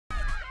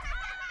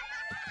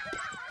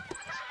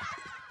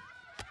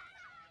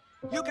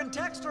You can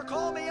text or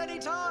call me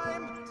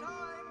anytime.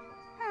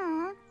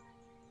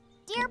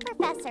 Dear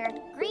Professor,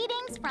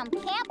 greetings from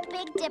Camp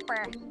Big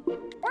Dipper.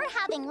 We're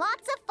having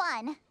lots of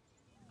fun.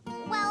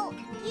 Well,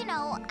 you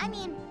know, I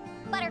mean,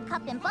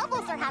 Buttercup and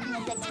Bubbles are having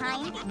a good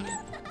time.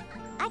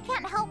 I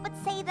can't help but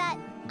say that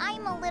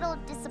I'm a little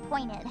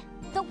disappointed.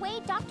 The way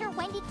Dr.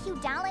 Wendy Q.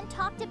 Dallin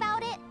talked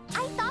about it,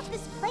 I thought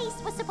this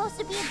place was supposed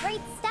to be a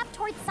great step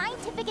towards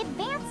scientific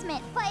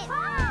advancement, but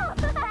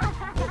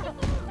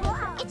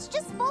it's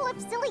just full of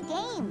silly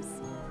games.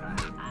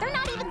 They're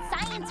not even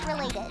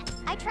science-related.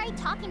 I tried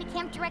talking to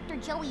Camp Director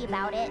Joey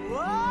about it.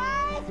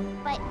 What?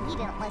 But he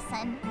didn't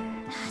listen.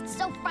 It's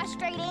so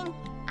frustrating.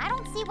 I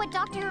don't see what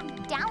Dr.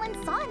 Dallin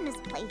saw in this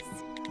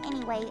place.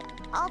 Anyway,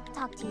 I'll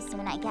talk to you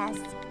soon, I guess.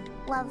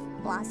 Love,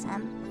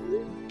 Blossom.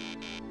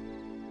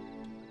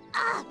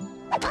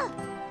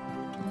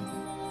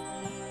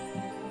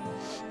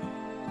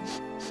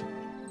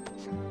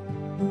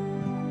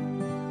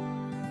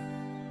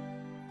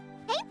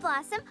 Hey,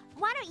 Blossom,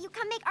 why don't you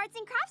come make arts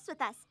and crafts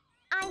with us?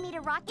 I made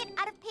a rocket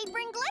out of paper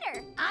and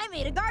glitter. I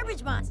made a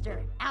garbage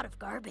monster out of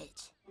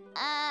garbage.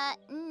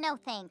 No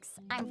thanks.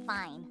 I'm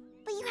fine.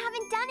 But you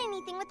haven't done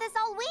anything with us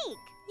all week.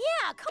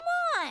 Yeah, come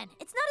on.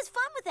 It's not as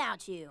fun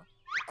without you.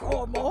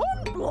 Come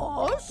on,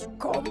 Bliss.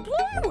 Come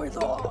play with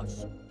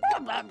us.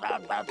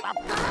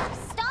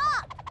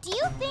 Stop! Do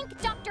you think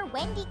Dr.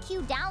 Wendy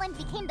Q. Dallin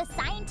became the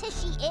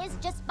scientist she is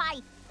just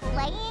by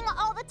playing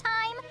all the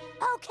time?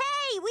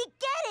 Okay, we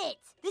get it.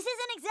 This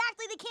isn't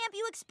exactly the camp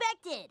you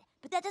expected.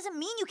 But that doesn't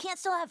mean you can't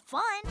still have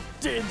fun.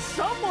 Did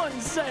someone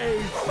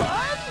say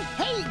fun?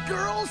 Hey,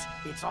 girls,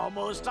 it's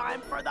almost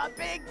time for the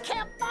big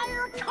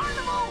campfire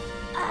carnival.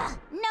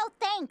 No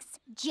thanks,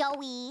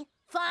 Joey.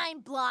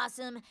 Fine,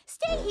 Blossom.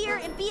 Stay here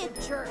and be a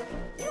jerk.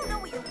 You don't know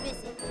what you're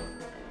missing.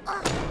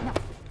 No.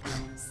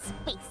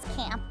 Space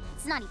camp.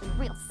 It's not even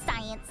real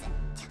science.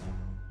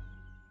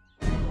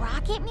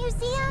 Rocket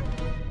museum?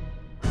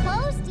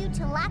 Closed due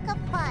to lack of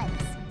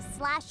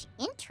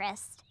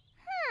funds/interest.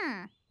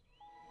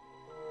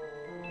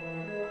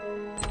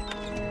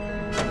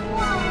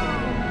 Whoa!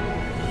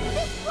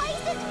 This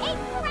place is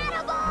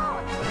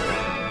incredible!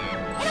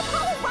 An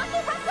Apollo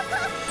rocket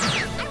replica?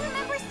 I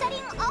remember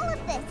studying all of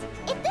this.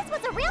 If this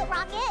was a real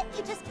rocket,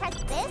 you just press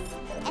this,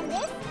 and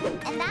that,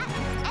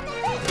 and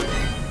then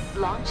this.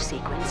 Launch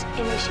sequence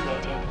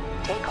initiated.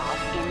 Take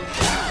off in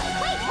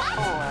 5, Wait, what?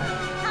 4,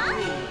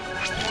 3,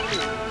 2.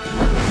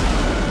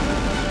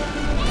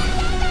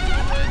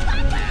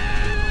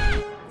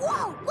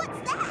 Whoa, what's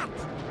that?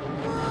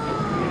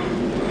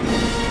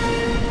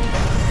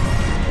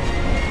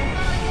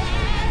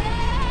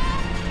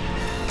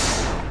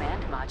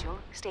 Command module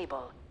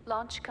stable.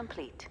 Launch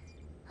complete.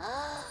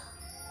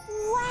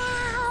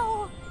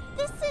 Wow!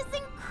 This is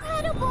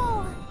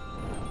incredible!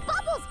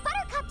 Bubbles,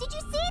 Buttercup, did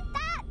you see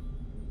that?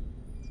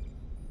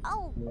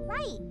 Oh,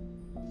 right.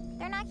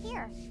 They're not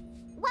here.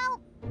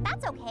 Well,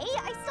 that's okay.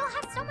 I still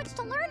have so much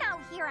to learn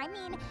out here. I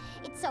mean,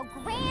 it's so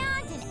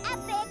grand and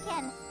epic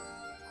and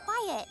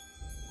quiet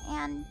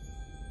and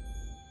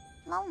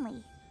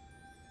lonely.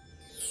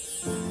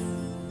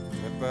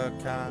 Tip a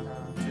cap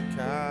to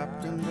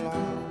Captain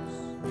Bloss.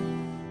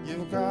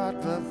 You've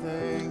got the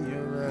thing